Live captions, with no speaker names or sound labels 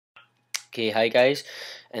Okay, hi guys.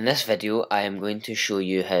 In this video I am going to show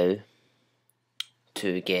you how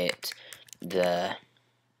to get the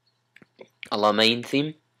illumine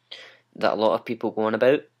theme that a lot of people go on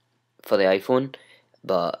about for the iPhone,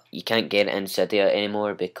 but you can't get it in Cydia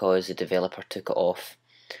anymore because the developer took it off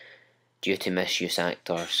due to Misuse Act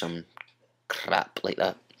or some crap like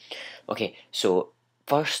that. Okay, so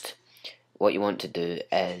first what you want to do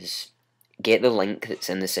is get the link that's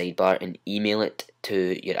in the sidebar and email it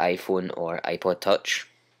to your iPhone or iPod Touch.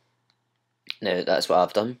 Now that's what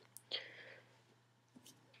I've done.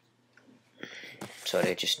 Sorry,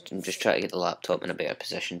 I'm just trying to get the laptop in a better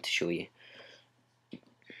position to show you.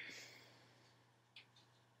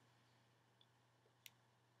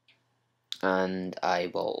 And I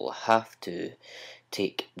will have to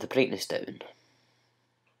take the brightness down.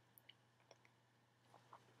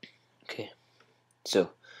 Okay, so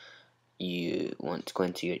you want to go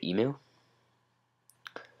into your email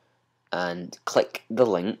and click the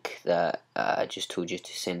link that I just told you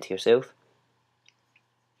to send to yourself.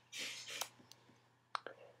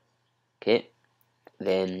 Okay,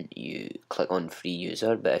 then you click on free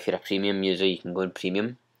user, but if you're a premium user you can go on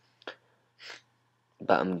premium,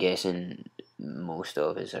 but I'm guessing most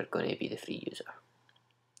of us are going to be the free user.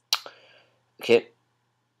 Okay,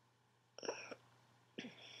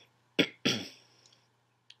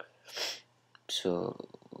 so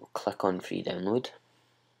click on free download.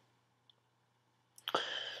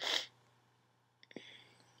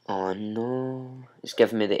 Oh no, it's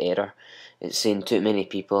giving me the error. It's saying too many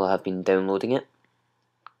people have been downloading it.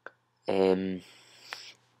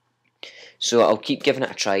 So I'll keep giving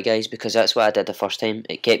it a try, guys, because that's what I did the first time.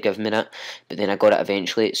 It kept giving me that, but then I got it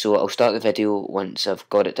eventually. So I'll start the video once I've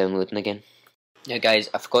got it downloading again. Now guys,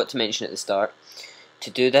 I forgot to mention at the start, to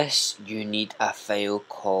do this you need a file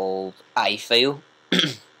called iFile.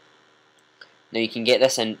 Now you can get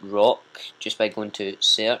this in Rock just by going to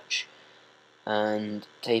search and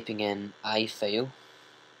typing in iFile.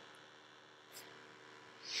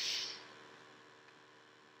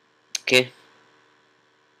 Okay,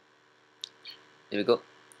 there we go,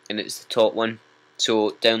 and it's the top one.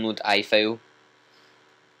 So download iFile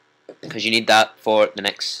because you need that for the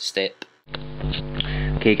next step.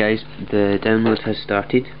 Okay guys, the download has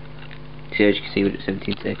started. So as you can see, we're at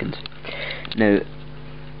 17 seconds. Now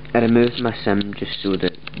I removed my SIM just so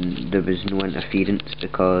that there was no interference,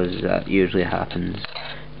 because that usually happens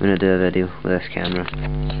when I do a video with this camera.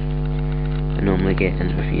 I normally get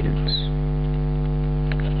interference.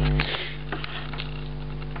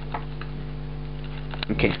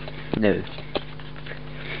 Okay, now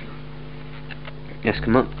this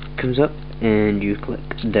comes up and you click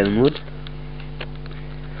download.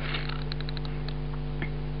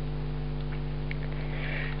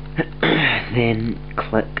 Then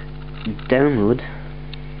click download.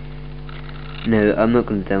 Now I'm not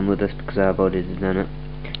going to download this because I've already done it,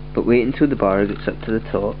 but wait until the bar gets up to the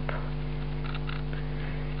top.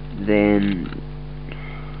 Then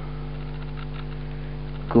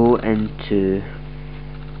go into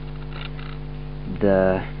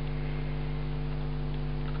the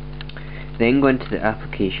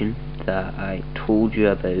application that I told you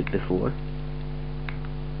about before,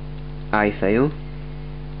 iFile.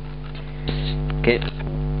 Okay,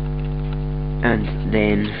 and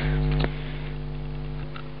then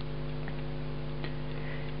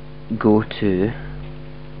go to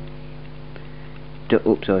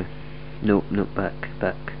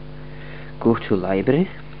back. Go to library,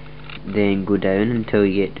 then go down until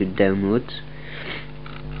you get to downloads.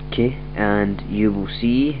 Okay, and you will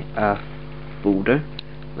see a folder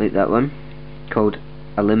like that one called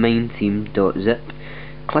illumine-theme.zip.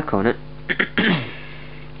 Click on it.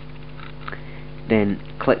 Then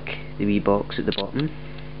click the wee box at the bottom,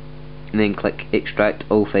 and then click extract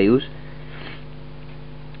all files.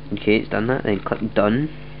 Okay, it's done that. Then click done.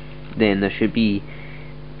 Then there should be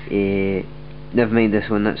never mind this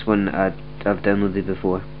one, that's one I've downloaded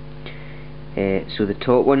before. So the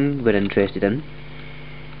top one we're interested in.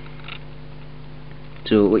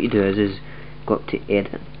 So what you do is go up to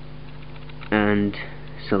edit and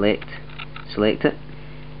select it.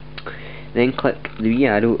 Then click the wee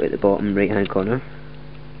arrow at the bottom right hand corner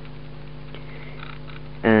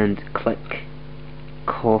and click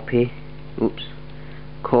copy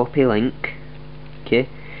link. Okay,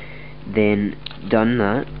 then done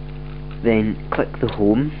that, then click the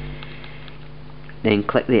home, then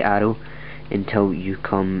click the arrow until you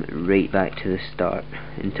come right back to the start,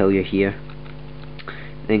 until you're here.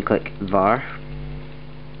 Then click var.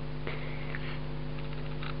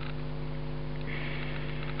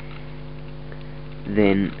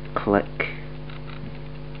 Then click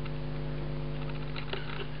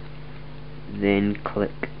then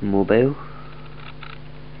click mobile,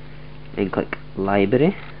 then click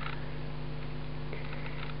library,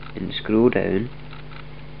 and scroll down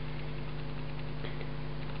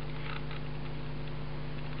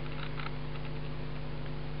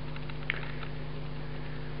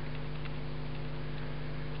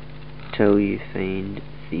till you find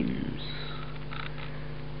themes.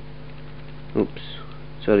 Oops,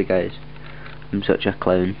 sorry guys, I'm such a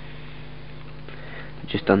clown. I've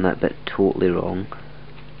just done that bit totally wrong.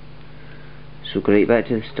 So go right back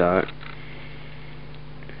to the start.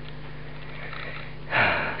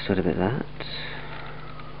 Sorry about that.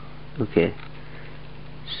 Okay,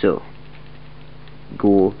 so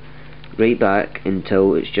go right back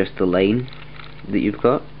until it's just the line that you've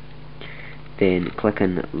got, then click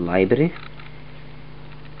on library,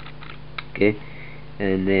 okay,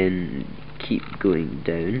 and then keep going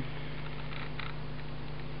down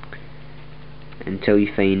until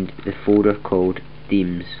you find the folder called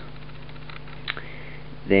themes.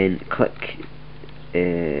 Then click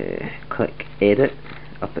edit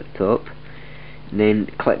up at the top, then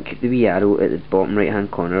click the wee arrow at the bottom right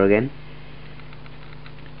hand corner again,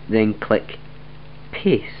 then click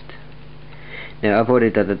paste. Now I've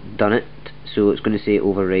already done it, so it's going to say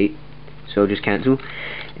overwrite, so I'll just cancel.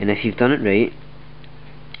 And if you've done it right,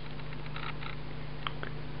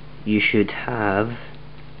 you should have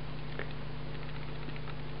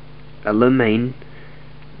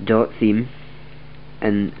illumine.theme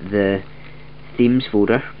in the themes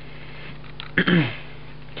folder.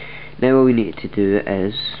 Now all we need to do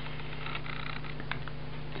is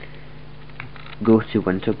go to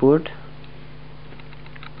Winterboard,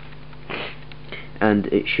 and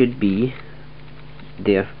it should be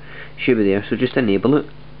there. So just enable it,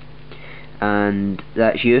 and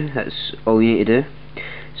that's you. That's all you need to do.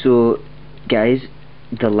 So guys,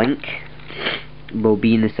 the link will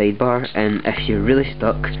be in the sidebar, and if you're really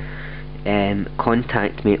stuck,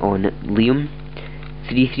 contact me on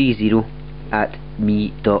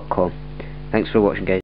liam330@me.com. Thanks for watching, guys.